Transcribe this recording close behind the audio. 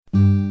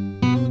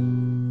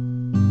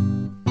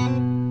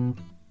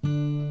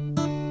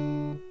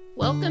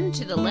Welcome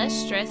to the Less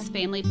Stress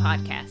Family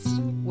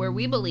Podcast, where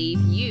we believe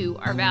you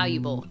are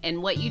valuable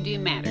and what you do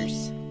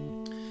matters.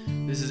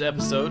 This is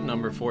episode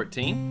number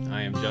 14.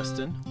 I am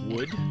Justin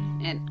Wood.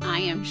 And I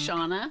am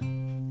Shauna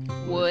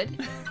Wood.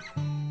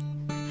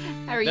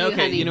 How are you,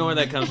 okay, honey? You know where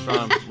that comes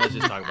from? Let's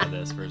just talk about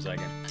this for a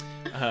second.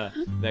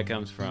 That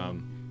comes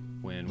from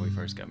when we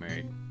first got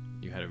married.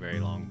 You had a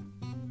very long...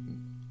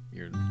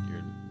 Your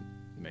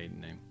maiden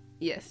name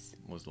Yes.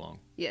 was long.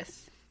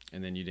 Yes.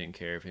 And then you didn't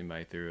care if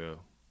anybody threw a...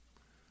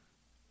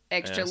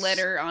 Extra S,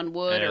 letter on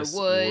Wood or S,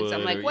 Woods. Wood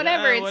I'm like, or-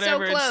 whatever, yeah, it's so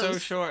close. It's so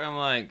short. I'm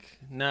like,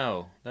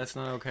 no, that's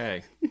not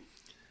okay.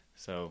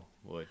 So,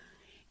 Wood.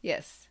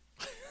 Yes.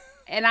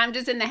 And I'm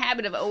just in the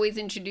habit of always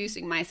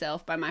introducing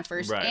myself by my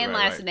first and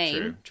last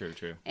name. True.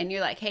 And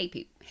you're like,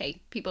 hey,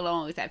 people don't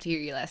always have to hear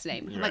your last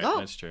name. I'm You're like, right, oh,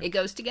 that's true. it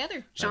goes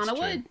together. That's Shauna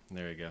true. Wood.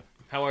 There we go.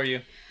 How are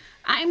you?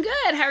 I'm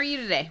good. How are you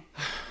today?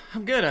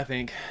 I'm good, I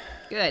think.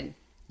 Good.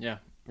 Yeah,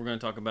 we're going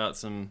to talk about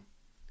some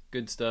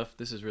good stuff.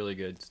 This is really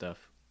good stuff.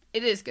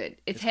 It is good.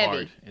 It's heavy.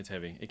 Hard. It's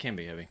heavy. It can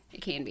be heavy.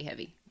 It can be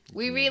heavy.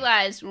 We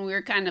realized when we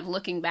were kind of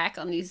looking back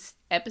on these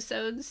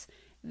episodes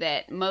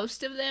that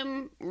most of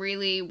them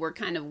really were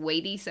kind of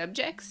weighty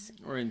subjects.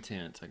 Or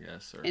intense, I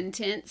guess. Or...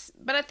 Intense.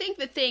 But I think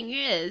the thing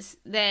is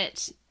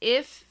that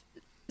if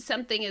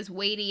something is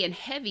weighty and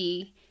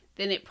heavy,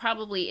 then it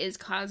probably is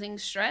causing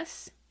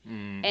stress.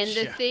 And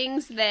the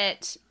things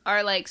that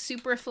are like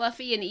super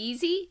fluffy and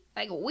easy,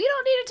 like we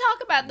don't need to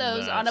talk about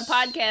those on a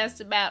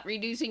podcast about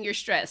reducing your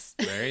stress.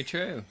 Very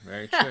true.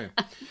 Very true.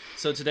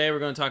 So today we're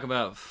going to talk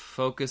about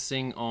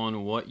focusing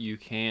on what you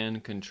can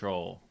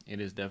control.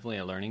 It is definitely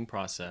a learning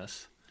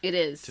process. It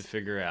is. To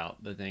figure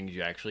out the things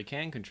you actually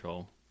can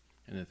control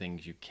and the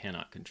things you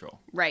cannot control.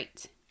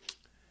 Right.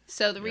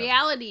 So the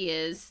reality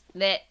is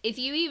that if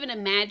you even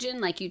imagine,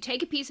 like you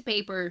take a piece of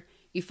paper,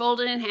 you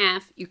fold it in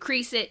half, you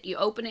crease it, you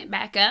open it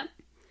back up.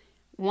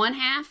 One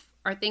half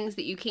are things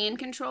that you can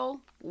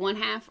control. One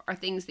half are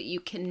things that you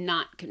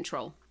cannot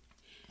control.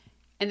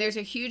 And there's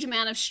a huge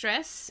amount of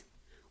stress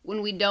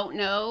when we don't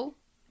know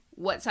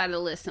what side of the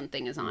list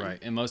something is on. Right.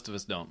 And most of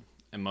us don't.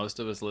 And most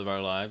of us live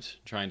our lives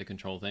trying to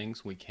control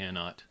things we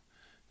cannot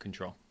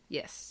control.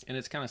 Yes. And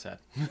it's kind of sad.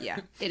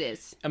 Yeah, it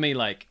is. I mean,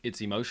 like, it's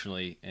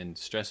emotionally and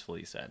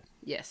stressfully sad.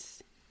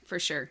 Yes, for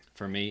sure.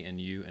 For me and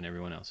you and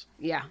everyone else.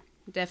 Yeah,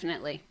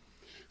 definitely.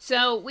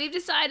 So we've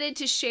decided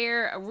to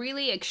share a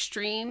really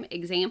extreme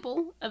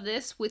example of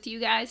this with you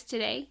guys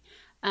today.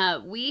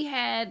 We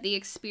had the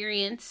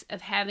experience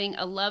of having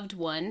a loved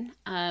one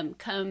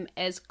come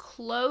as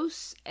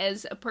close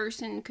as a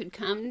person could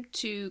come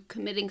to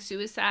committing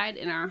suicide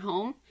in our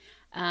home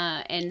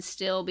and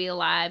still be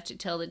alive to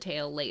tell the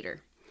tale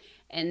later.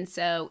 And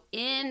so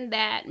in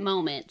that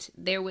moment,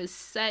 there was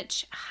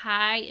such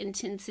high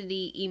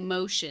intensity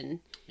emotion.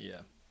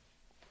 Yeah.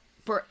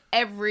 For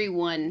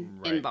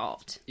everyone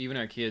involved. Even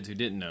our kids who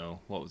didn't know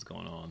what was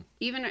going on.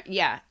 Even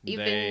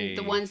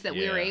the ones that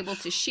we were able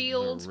to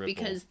shield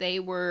because they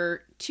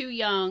were too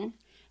young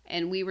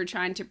and we were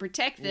trying to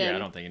protect them. Yeah, I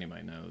don't think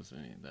anybody knows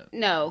any of that.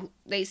 No,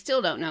 they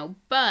still don't know.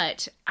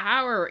 But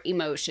our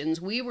emotions,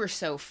 we were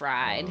so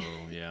fried.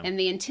 Oh, yeah. And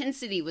the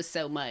intensity was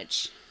so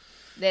much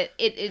that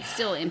it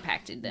still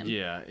impacted them.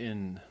 Yeah,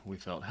 and we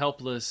felt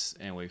helpless,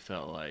 and we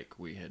felt like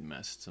we had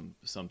messed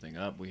something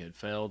up. We had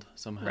failed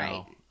somehow.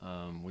 Right.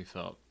 We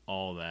felt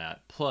all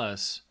that.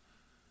 Plus,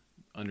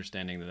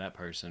 understanding that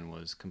person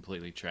was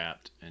completely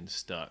trapped and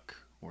stuck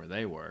where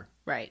they were.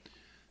 Right.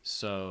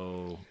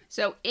 So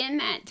in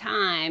that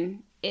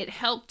time, it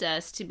helped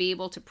us to be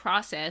able to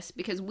process,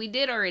 because we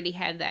did already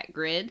have that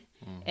grid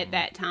at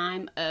that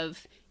time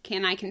of,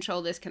 can I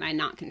control this? Can I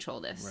not control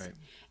this? Right.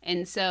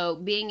 And so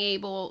being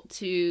able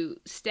to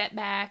step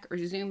back or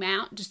zoom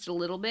out just a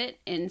little bit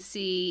and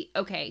see,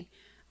 okay,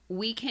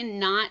 we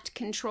cannot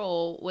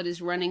control what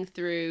is running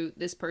through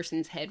this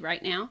person's head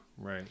right now.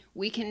 Right.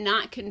 We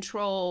cannot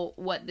control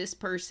what this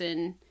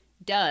person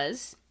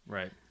does.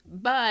 Right.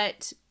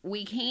 But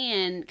we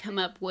can come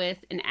up with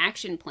an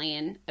action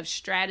plan of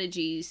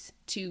strategies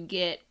to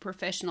get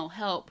professional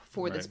help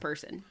for this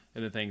person.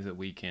 And the things that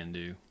we can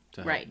do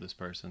to help this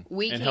person.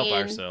 We and can help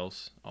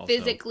ourselves also.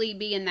 Physically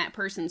be in that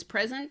person's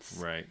presence.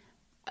 Right.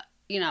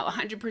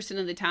 100%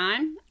 of the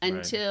time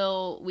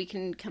until we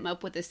can come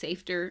up with a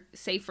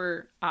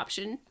safer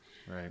option.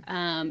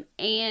 Right.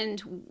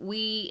 And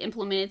we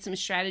implemented some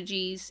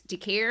strategies to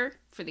care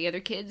for the other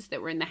kids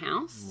that were in the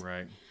house.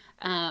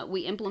 Right.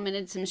 We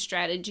implemented some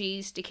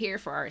strategies to care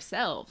for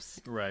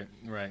ourselves. Right.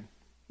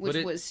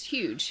 Which was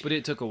huge. But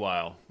it took a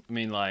while. I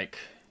mean, like,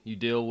 you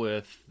deal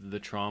with the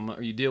trauma,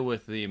 or you deal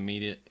with the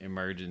immediate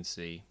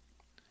emergency,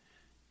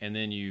 and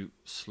then you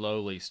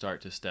slowly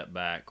start to step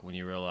back when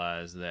you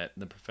realize that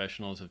the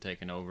professionals have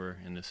taken over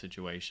in this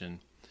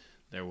situation.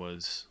 There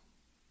was,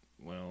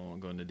 well, I won't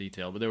go into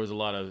detail, but there was a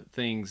lot of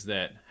things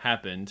that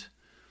happened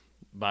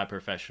by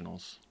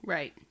professionals.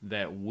 Right.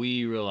 That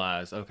we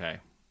realized, okay,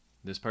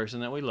 this person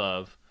that we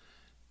love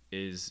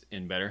is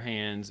in better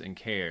hands and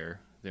care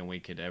than we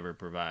could ever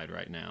provide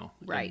right now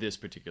at this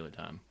particular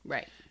time.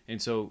 Right.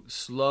 And so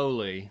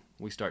slowly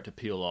we start to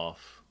peel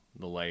off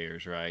the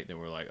layers, right? That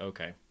we're like,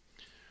 okay,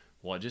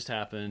 what just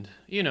happened?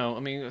 You know, I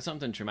mean, if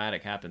something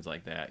traumatic happens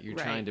like that, you're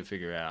Right. trying to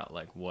figure out,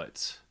 like,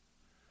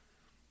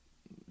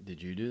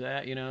 did you do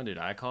that? You know, did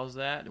I cause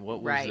that?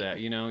 What was Right. that?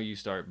 You know, you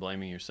start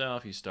blaming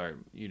yourself.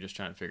 You're just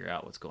trying to figure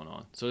out what's going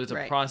on. So it's a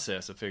Right.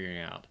 process of figuring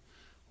out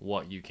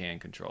what you can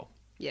control.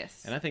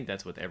 Yes. And I think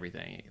that's with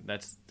everything.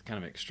 That's kind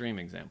of an extreme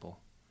example,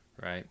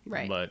 right?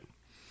 Right. But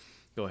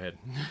go ahead.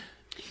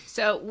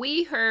 So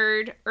we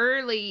heard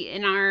early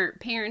in our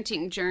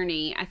parenting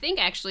journey, I think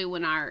actually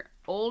when our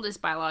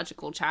oldest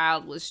biological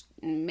child was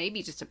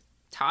maybe just a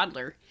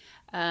toddler,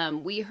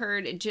 we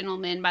heard a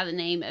gentleman by the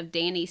name of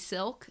Danny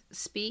Silk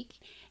speak,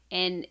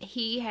 and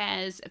he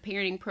has a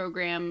parenting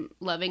program,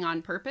 Loving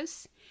on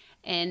Purpose.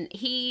 And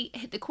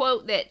the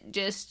quote that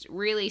just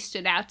really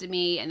stood out to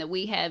me and that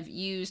we have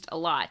used a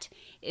lot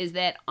is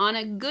that on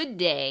a good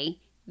day,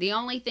 the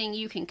only thing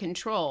you can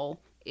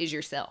control is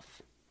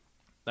yourself.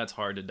 That's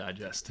hard to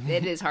digest.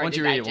 It is hard Why don't to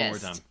you digest. read it one more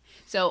time?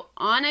 So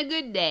on a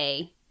good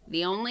day,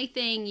 the only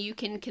thing you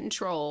can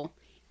control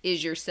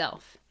is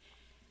yourself.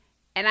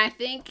 And I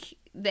think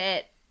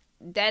that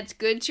that's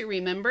good to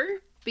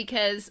remember,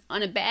 because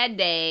on a bad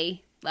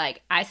day,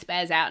 like, I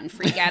spaz out and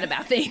freak out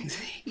about things,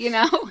 you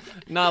know?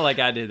 Not like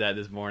I did that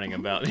this morning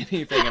about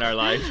anything in our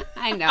life.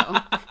 I know.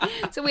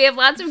 So we have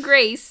lots of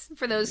grace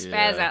for those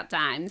spaz Yeah. out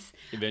times.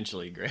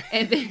 Eventually, great.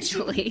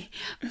 Eventually.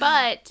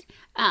 But,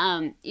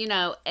 you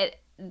know,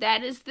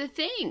 that is the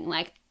thing.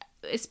 Like,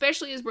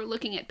 especially as we're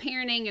looking at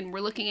parenting and we're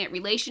looking at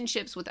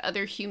relationships with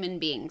other human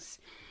beings,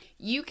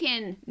 you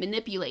can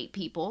manipulate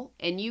people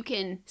and you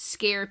can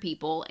scare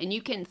people and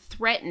you can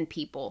threaten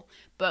people.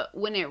 But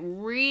when it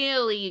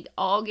really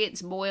all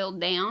gets boiled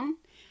down,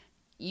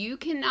 you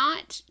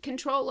cannot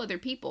control other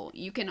people.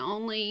 You can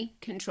only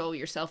control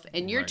yourself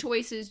and your Right.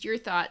 choices, your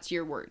thoughts,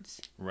 your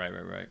words.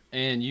 Right.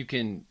 And you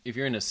can, if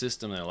you're in a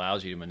system that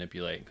allows you to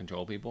manipulate and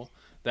control people,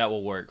 that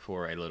will work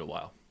for a little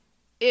while.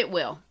 It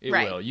will. It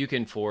right. will. You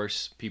can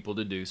force people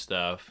to do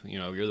stuff. You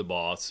know, you're the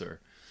boss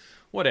or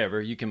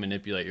whatever. You can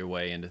manipulate your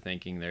way into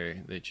thinking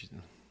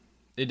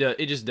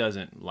it just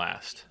doesn't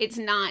last. It's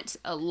not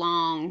a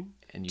long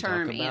And you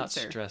term talk about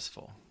answer.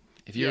 stressful.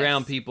 If you're Yes.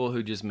 around people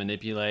who just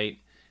manipulate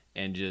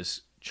and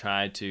just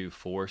try to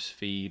force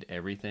feed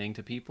everything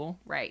to people,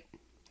 Right.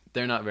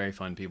 they're not very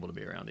fun people to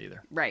be around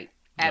either. Right.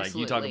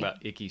 Absolutely. Like, you talk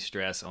about icky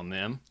stress on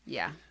them,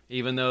 Yeah.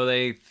 even though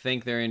they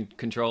think they're in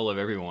control of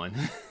everyone.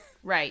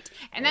 Right.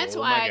 And that's Oh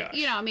my why, gosh.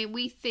 you know, I mean,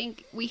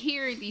 we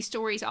hear these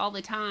stories all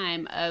the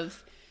time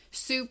of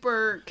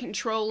super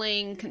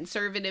controlling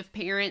conservative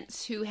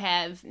parents who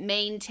have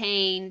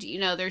maintained, you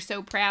know, they're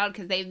so proud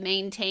because they've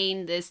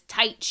maintained this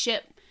tight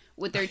ship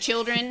with their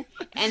children,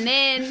 and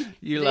then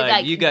You're the,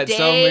 like, you got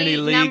so day many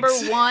leaks. number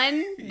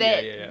one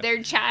that Yeah.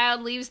 their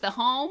child leaves the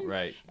home,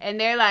 Right. and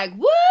they're like,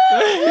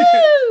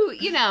 woo,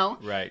 you know,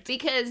 Right.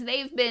 because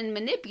they've been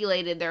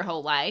manipulated their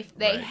whole life.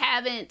 They Right.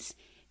 haven't,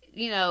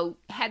 you know,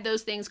 had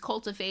those things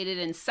cultivated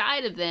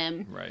inside of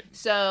them. Right.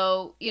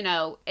 So, you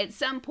know, at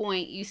some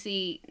point you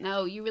see,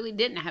 no, you really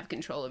didn't have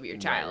control of your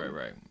child.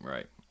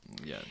 Right.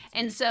 Yeah.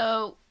 And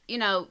so, you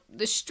know,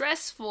 the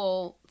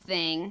stressful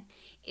thing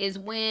is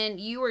when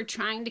you are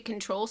trying to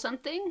control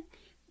something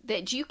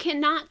that you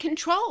cannot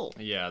control.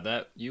 Yeah,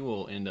 that you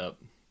can end up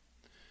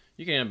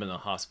in the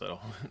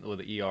hospital with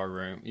the ER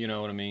room. You know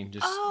what I mean?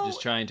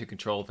 Just trying to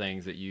control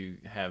things that you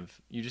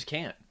just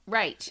can't.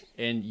 Right.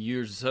 And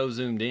you're so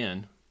zoomed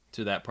in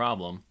to that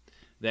problem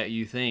that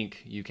you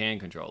think you can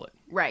control it,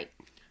 Right.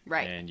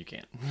 and you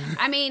can't.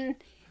 I mean,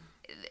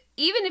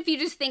 even if you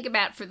just think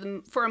about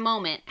for a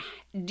moment,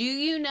 do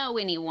you know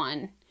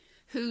anyone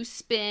who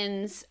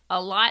spends a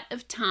lot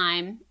of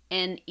time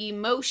and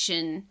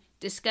emotion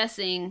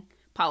discussing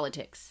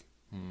politics?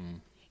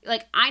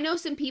 Like, I know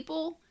some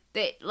people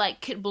that,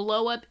 like, could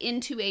blow up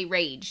into a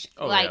rage,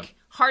 Oh, like yeah.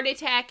 heart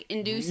attack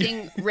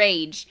inducing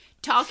rage,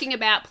 talking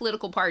about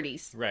political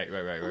parties. Right.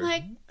 I'm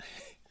like,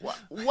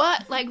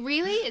 what? Like,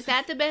 really? Is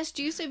that the best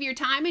use of your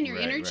time and your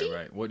energy?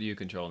 Right. What do you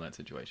control in that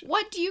situation?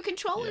 What do you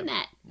control in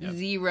that? Yep.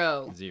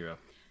 Zero.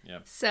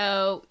 Yep.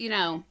 So, you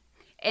know,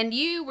 and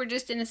you were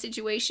just in a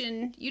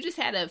situation, you just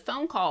had a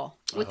phone call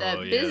with a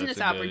business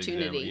that's a good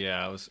opportunity.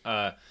 example.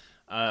 Yeah,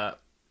 I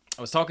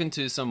was talking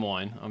to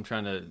someone. I'm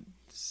trying to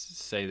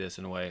say this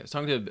in a way. I was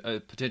talking to a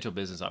potential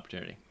business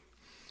opportunity.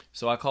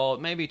 So I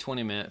called, maybe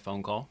 20-minute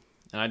phone call,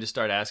 and I just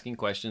started asking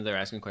questions. They were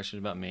asking questions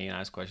about me, and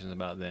I asked questions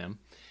about them.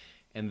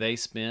 And they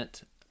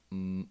spent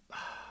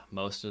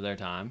most of their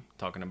time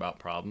talking about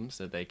problems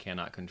that they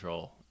cannot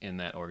control in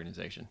that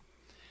organization.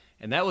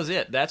 And that was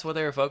it. That's what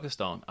they were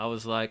focused on. I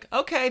was like,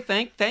 okay,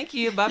 thank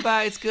you.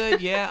 Bye-bye. It's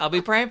good. Yeah, I'll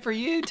be praying for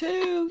you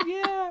too.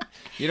 Yeah.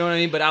 You know what I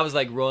mean? But I was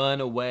like, run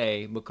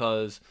away,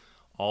 because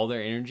all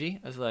their energy,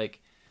 I was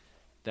like,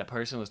 that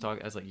person was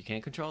talking, I was like, you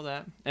can't control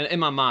that. And in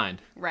my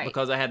mind, Right.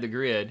 because I had the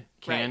grid,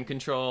 can Right.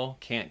 control,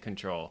 can't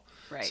control.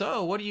 Right.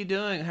 So what are you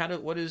doing?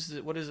 What does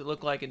it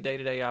look like in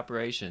day-to-day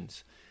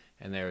operations?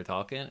 And they were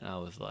talking, and I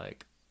was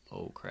like,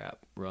 oh crap,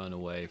 run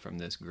away from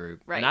this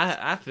group. Right. And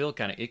I feel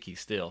kind of icky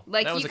still.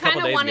 Like that was you a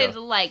couple kind of days wanted ago.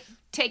 to like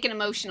take an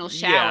emotional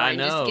shower Yeah, I and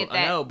know, just get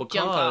that I know,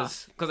 junk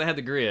off. because I had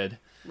the grid.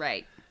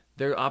 Right.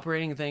 They're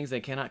operating things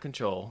they cannot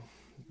control.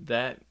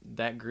 That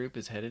group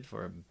is headed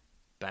for a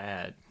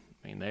bad.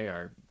 I mean, they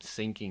are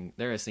sinking.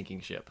 They're a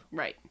sinking ship.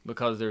 Right.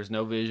 Because there's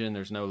no vision,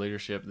 there's no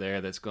leadership there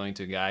that's going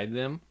to guide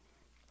them.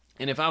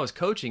 And if I was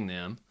coaching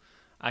them,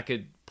 I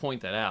could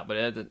point that out. But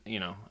I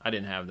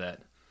didn't have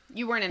that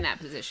You weren't in that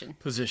position.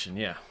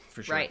 yeah,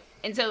 for sure. Right.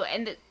 And so,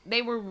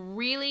 they were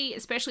really,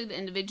 especially the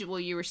individual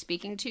you were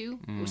speaking to,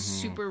 was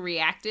super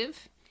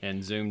reactive.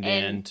 And zoomed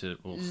And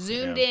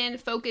in in,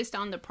 focused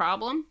on the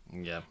problem.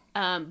 Yeah.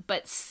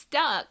 But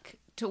stuck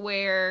to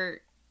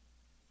where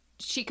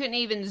she couldn't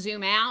even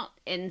zoom out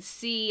and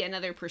see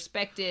another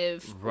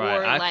perspective, Right.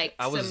 or like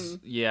it was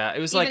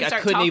even like I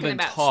start couldn't talking even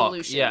about talk.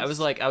 solutions. Yeah, it was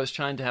like I was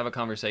trying to have a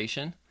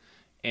conversation,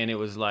 and it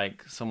was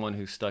like someone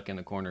who's stuck in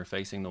the corner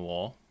facing the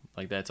wall.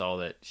 Like that's all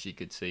that she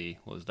could see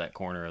was that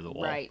corner of the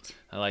wall. Right.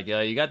 I'm like,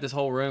 you got this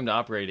whole room to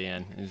operate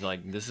in. And he's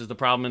like, this is the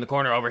problem in the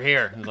corner over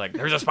here. He's like,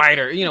 there's a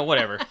spider,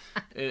 whatever.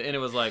 And it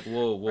was like,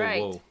 whoa, Right.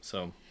 whoa.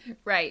 So.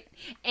 Right.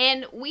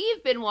 And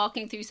we've been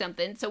walking through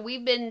something. So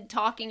we've been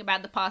talking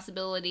about the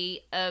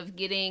possibility of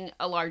getting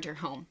a larger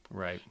home.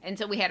 Right. And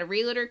so we had a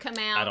realtor come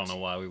out. I don't know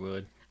why we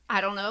would.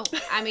 I don't know.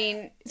 I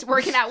mean, it's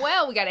working out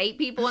well. We got 8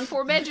 people in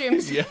 4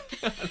 bedrooms. Yeah.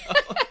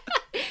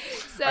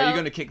 So, Are you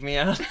going to kick me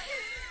out?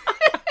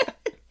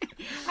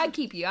 I'll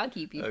keep you.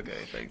 Okay,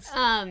 thanks.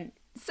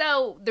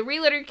 So the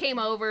realtor came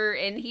over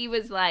and he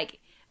was like,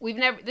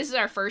 this is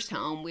our first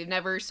home. We've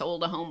never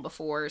sold a home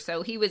before.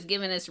 So he was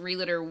giving us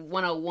Realtor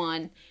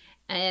 101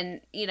 and,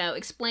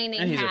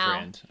 explaining And he's how. a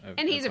friend.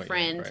 And he's a Right.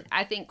 friend.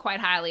 I think quite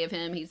highly of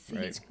him.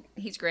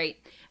 He's great.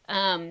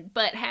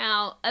 But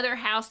how other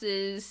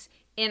houses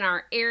in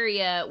our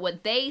area,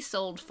 what they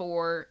sold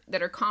for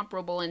that are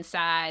comparable in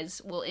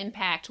size will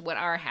impact what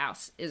our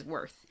house is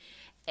worth.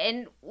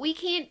 And we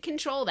can't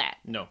control that.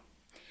 No.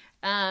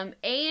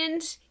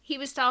 And he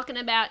was talking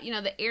about,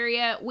 the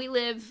area we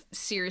live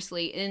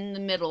seriously in the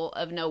middle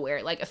of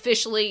nowhere, like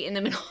officially in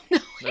the middle of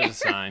nowhere. There's a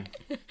sign.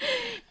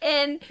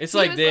 And It's he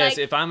like was this.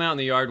 If I'm out in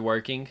the yard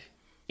working,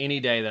 any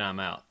day that I'm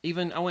out,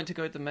 even I went to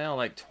go get the mail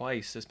like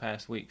twice this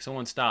past week.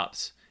 Someone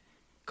stops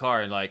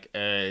car and like,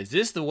 is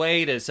this the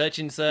way to such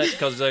and such?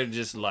 Because they're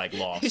just like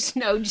lost. There's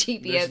no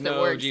GPS that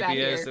works out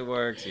here. GPS that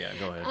works. Yeah,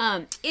 go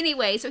ahead.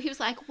 Anyway, so he was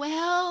like,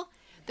 well,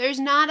 there's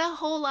not a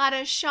whole lot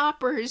of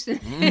shoppers in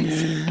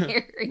this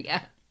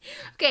area.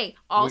 Okay,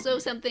 also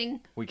something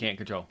we can't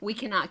control. we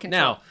cannot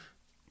control. Now,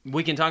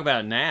 we can talk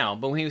about it now,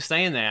 but when he was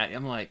saying that,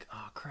 I'm like,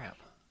 oh, crap.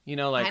 I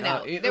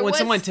know. When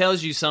someone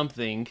tells you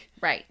something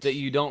Right. that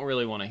you don't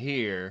really want to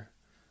hear,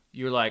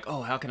 you're like,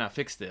 oh, how can I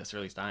fix this? Or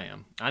at least I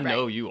am. I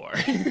know you are.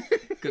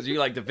 Because you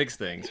like to fix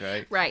things,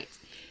 right? Right.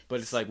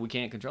 But it's like, we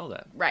can't control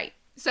that. Right.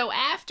 So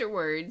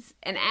afterwards,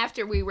 and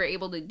after we were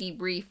able to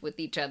debrief with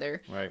each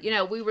other, Right.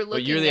 we were looking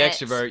But you're the at...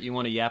 extrovert. You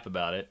want to yap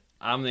about it.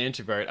 I'm the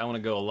introvert. I want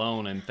to go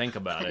alone and think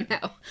about it.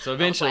 No. So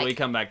eventually like, we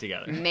come back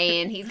together.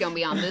 Man, he's going to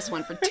be on this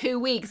one for 2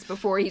 weeks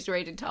before he's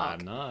ready to talk.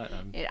 I'm not.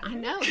 I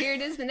know. Here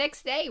it is the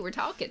next day. We're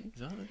talking. Is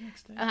that the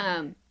next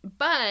day?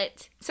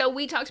 But, so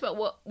we talked about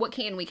what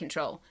can we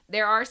control.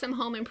 There are some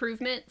home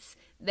improvements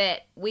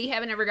that we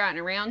haven't ever gotten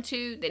around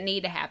to that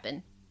need to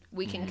happen.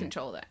 We can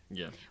control that.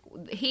 Yeah.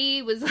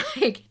 He was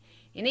like...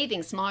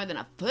 Anything smaller than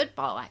a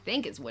football, I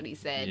think is what he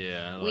said.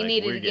 Yeah, we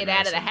needed to get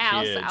out of the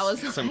house. Kids. I was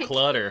some like,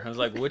 clutter. I was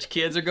like, which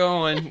kids are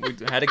going?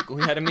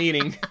 We had a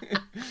meeting,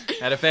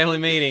 had a family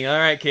meeting. All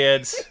right,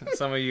 kids,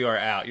 some of you are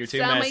out. You're too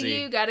messy. Some of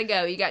you got to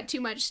go. You got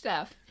too much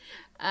stuff.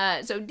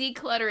 So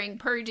decluttering,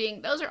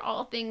 purging, those are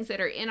all things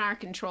that are in our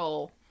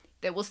control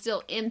that will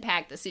still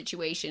impact the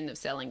situation of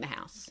selling the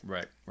house.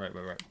 Right.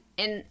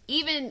 And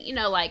even,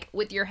 like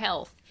with your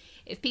health,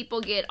 if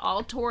people get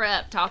all tore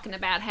up talking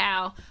about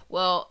how,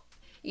 well,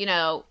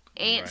 Aunt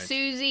Right.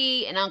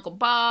 Susie and Uncle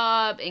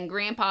Bob and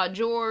Grandpa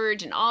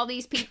George and all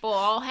these people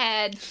all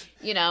had,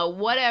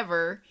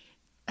 whatever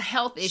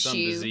health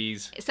issue.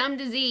 Some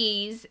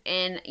disease.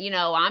 And,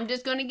 I'm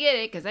just going to get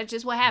it because that's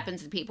just what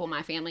happens to people in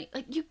my family.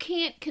 Like, you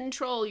can't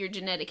control your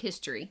genetic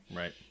history.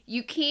 Right.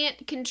 You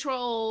can't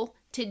control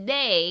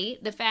today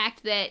the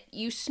fact that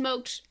you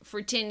smoked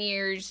for 10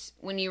 years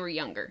when you were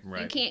younger.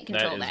 Right. You can't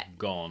control that. Is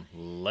gone.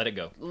 Let it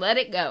go. Let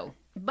it go.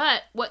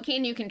 But what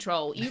can you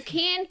control? You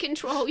can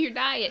control your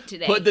diet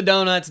today. Put the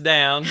donuts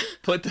down.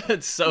 Put the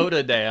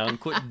soda down.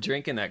 Quit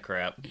drinking that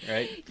crap,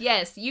 right?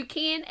 Yes, you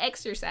can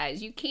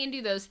exercise. You can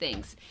do those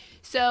things.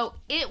 So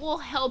it will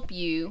help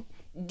you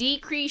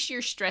decrease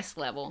your stress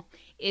level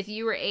if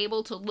you are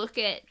able to look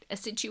at a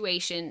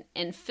situation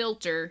and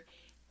filter,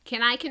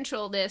 can I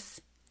control this?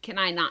 Can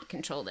I not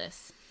control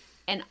this?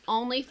 And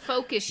only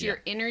focus your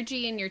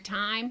energy and your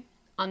time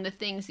on the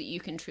things that you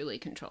can truly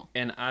control.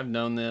 And I've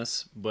known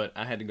this, but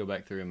I had to go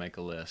back through and make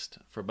a list.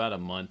 For about a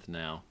month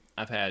now,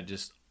 I've had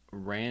just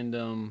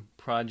random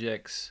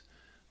projects,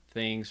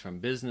 things from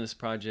business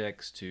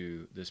projects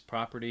to this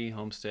property,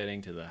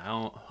 homesteading, to the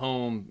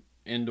home,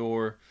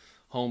 indoor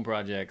home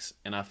projects,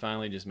 and I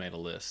finally just made a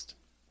list.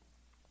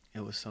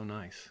 it was so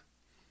nice.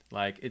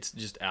 Like, it's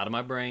just out of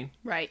my brain.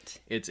 Right.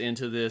 It's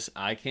into this,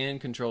 I can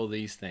control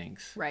these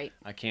things. Right.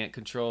 I can't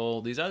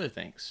control these other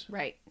things.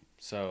 Right.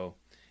 So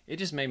it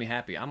just made me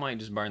happy. I might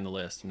just burn the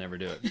list and never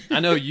do it.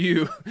 I know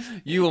you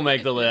will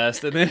make the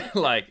list, and then,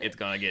 like, it's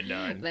going to get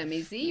done. Let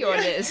me see your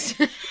list.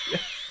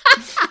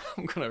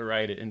 I'm going to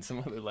write it in some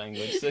other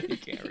language so you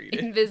can't read it.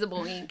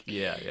 Invisible ink.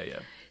 Yeah.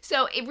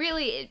 So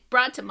it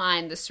brought to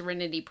mind the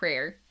serenity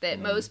prayer that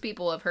most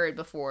people have heard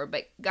before.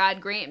 But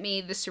God, grant me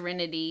the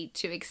serenity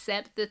to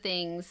accept the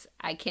things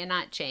I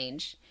cannot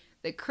change,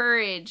 the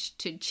courage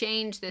to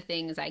change the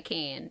things I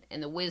can,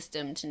 and the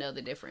wisdom to know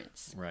the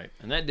difference. Right.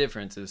 And that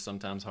difference is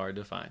sometimes hard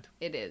to find.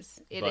 It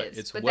is.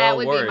 But that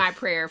would be my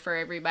prayer for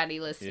everybody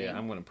listening. Yeah,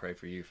 I'm going to pray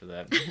for you for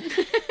that.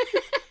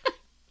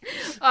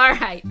 All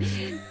right.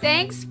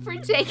 Thanks for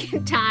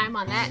taking time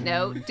on that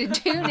note to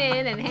tune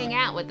in and hang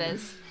out with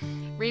us.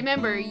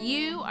 Remember,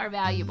 you are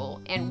valuable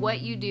and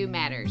what you do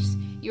matters.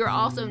 You are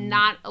also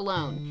not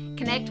alone.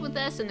 Connect with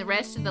us and the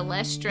rest of the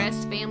Less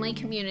Stressed family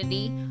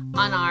community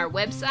on our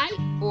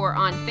website or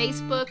on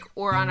Facebook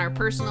or on our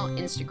personal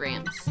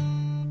Instagrams.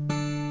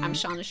 I'm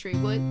Shauna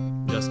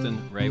Shreewood. Justin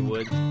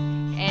Raywood.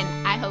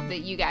 And I hope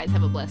that you guys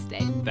have a blessed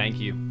day. Thank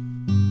you.